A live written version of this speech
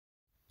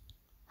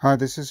Hi,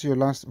 this is your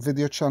last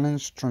video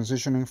challenge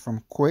transitioning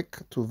from quick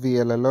to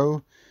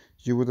VLLO.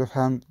 You would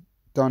have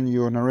done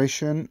your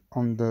narration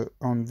on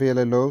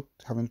VLLO,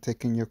 having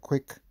taken your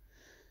quick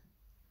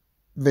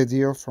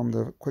video from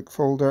the quick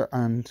folder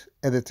and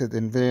edited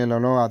in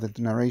VLLO, added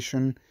the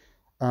narration.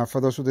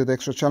 For those who did the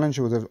extra challenge,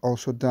 you would have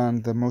also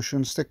done the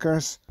motion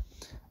stickers.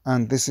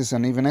 And this is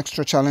an even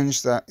extra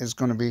challenge that is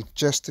going to be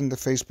just in the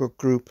Facebook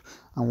group.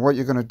 And what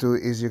you're going to do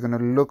is you're going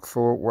to look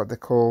for what they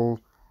call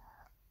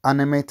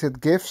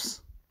animated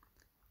gifs.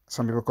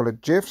 Some people call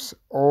it gifs,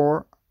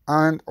 or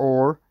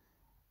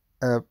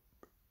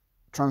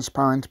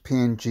transparent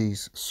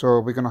PNGs. So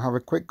we're going to have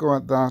a quick go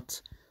at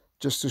that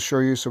just to show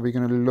you. So we're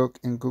going to look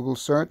in Google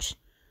search.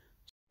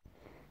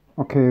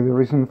 Okay, the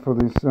reason for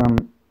this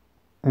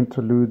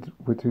interlude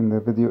between the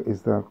video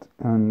is that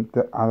in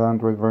the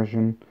Android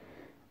version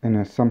in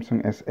a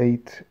Samsung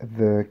S8,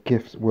 the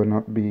GIFs will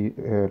not be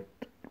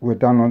were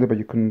downloaded, but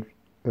you couldn't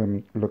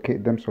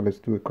locate them. So let's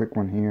do a quick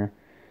one here.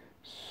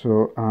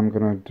 So I'm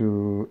gonna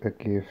do a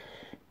GIF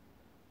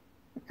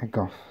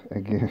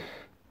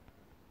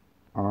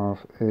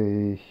of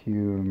a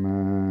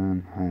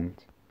human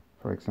hand,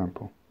 for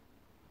example.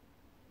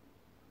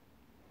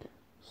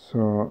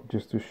 So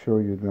just to show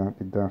you that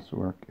it does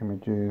work,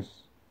 images,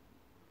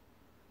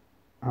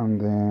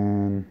 and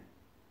then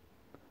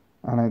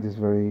I like this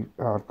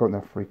I've got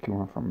that freaky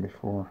one from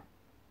before,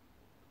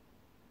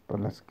 but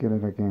let's get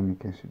it again in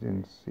case you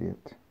didn't see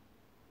it.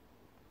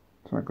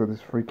 So I got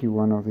this freaky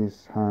one of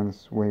these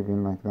hands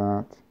waving like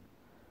that.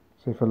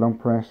 So if I long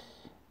press,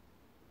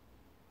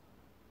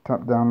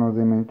 tap download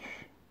image,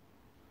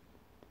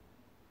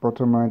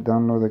 bottom right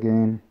download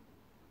again,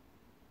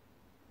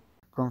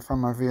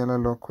 confirm my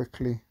VLLO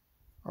quickly,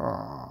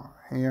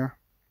 here,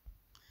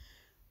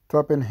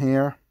 tap in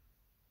here.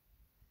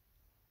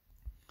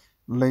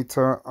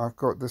 Later I've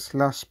got this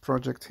last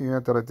project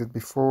here that I did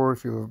before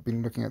if you've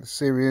been looking at the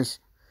series.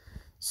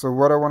 So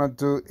what I want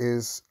to do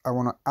is I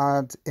want to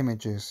add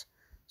images.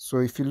 So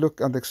if you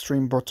look at the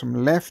extreme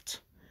bottom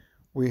left,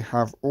 we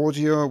have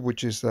audio,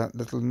 which is that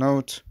little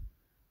note.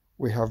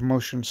 We have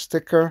motion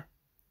sticker,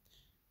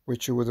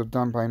 which you would have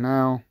done by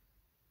now.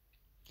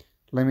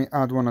 Let me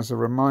add one as a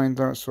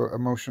reminder. So a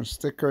motion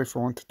sticker, if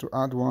I wanted to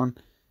add one,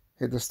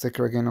 hit the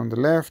sticker again on the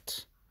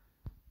left.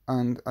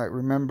 And I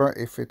remember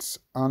if it's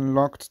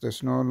unlocked,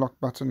 there's no lock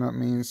button, that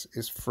means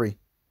it's free.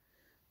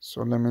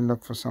 So let me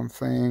look for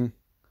something.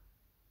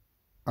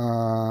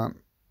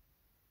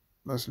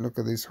 Let's look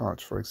at these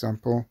hearts, for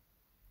example.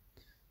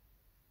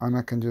 And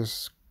I can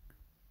just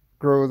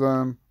grow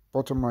them,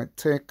 bottom right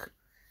tick,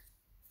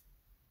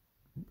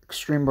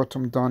 extreme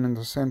bottom done in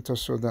the center,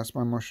 so that's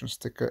my motion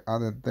sticker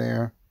added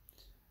there.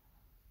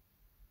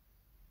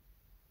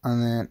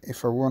 And then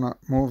if I want to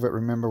move it,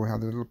 remember we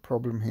had a little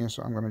problem here,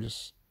 so I'm going to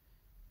just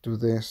do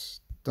this,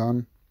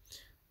 done.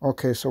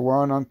 Okay, so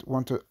what I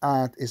want to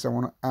add is I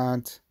want to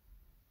add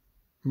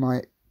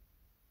my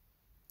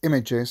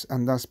images,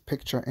 and that's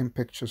picture in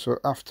picture. So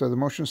after the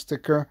motion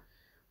sticker,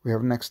 we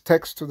have next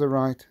text to the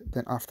right,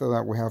 then after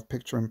that we have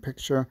picture in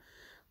picture.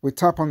 We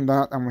tap on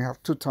that and we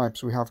have two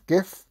types. We have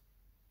GIF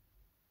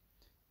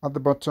at the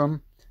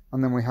bottom,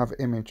 and then we have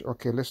image.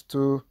 Okay, let's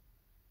do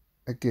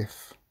a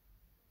GIF.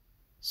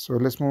 So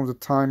let's move the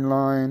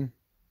timeline.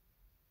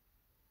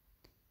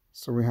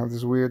 So we have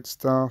this weird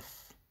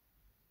stuff,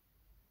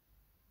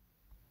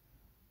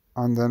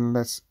 and then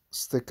let's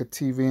stick a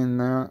TV in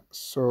there.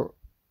 So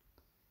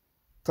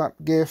tap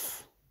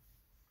GIF,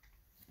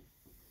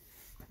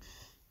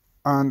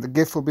 and the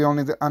GIF will be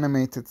only the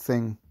animated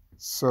thing.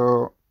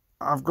 So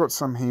I've got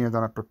some here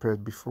that I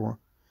prepared before.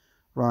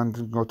 Right,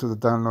 and go to the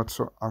download.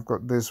 So I've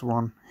got this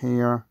one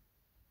here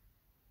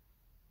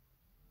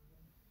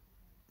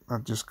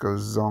that just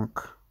goes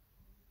zonk.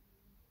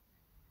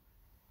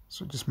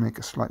 So just make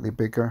it slightly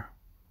bigger.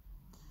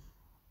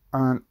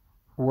 And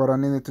what I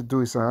needed to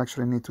do is I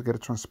actually need to get a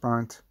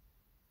transparent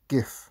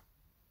GIF.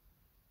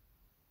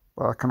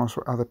 But I can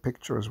also add a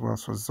picture as well,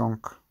 so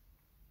zonk.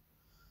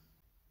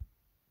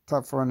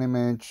 Tap for an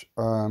image.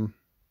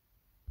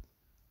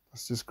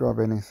 Let's just grab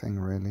anything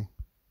really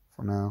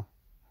for now.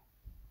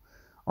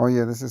 Oh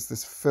yeah, this is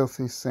this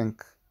filthy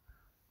sink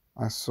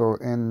I saw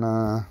in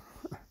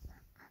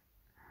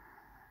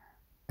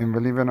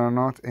believe it or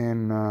not,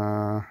 in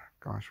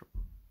gosh,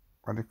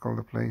 what do you call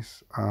the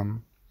place?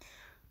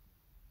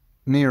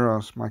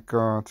 Nero's. My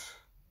god,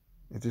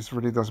 it just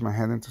really does my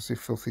head in to see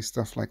filthy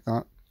stuff like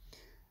that.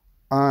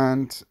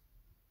 And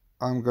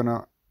I'm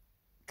gonna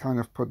kind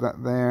of put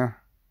that there.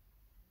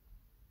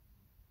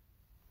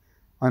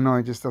 I know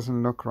it just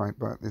doesn't look right,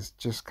 but it's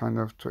just kind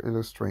of to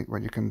illustrate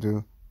what you can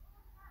do.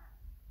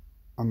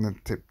 On the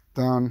tip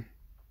down.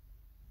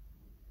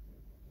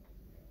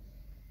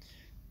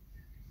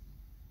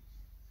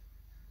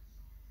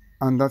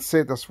 And that's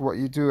it, that's what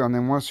you do. And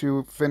then once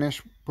you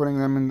finish putting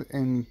them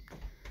in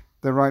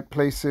the right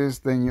places,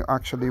 then you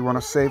actually want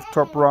to save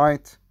top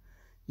right.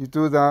 You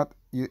do that,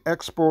 you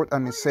export,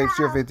 and it saves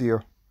your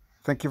video.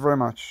 Thank you very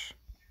much.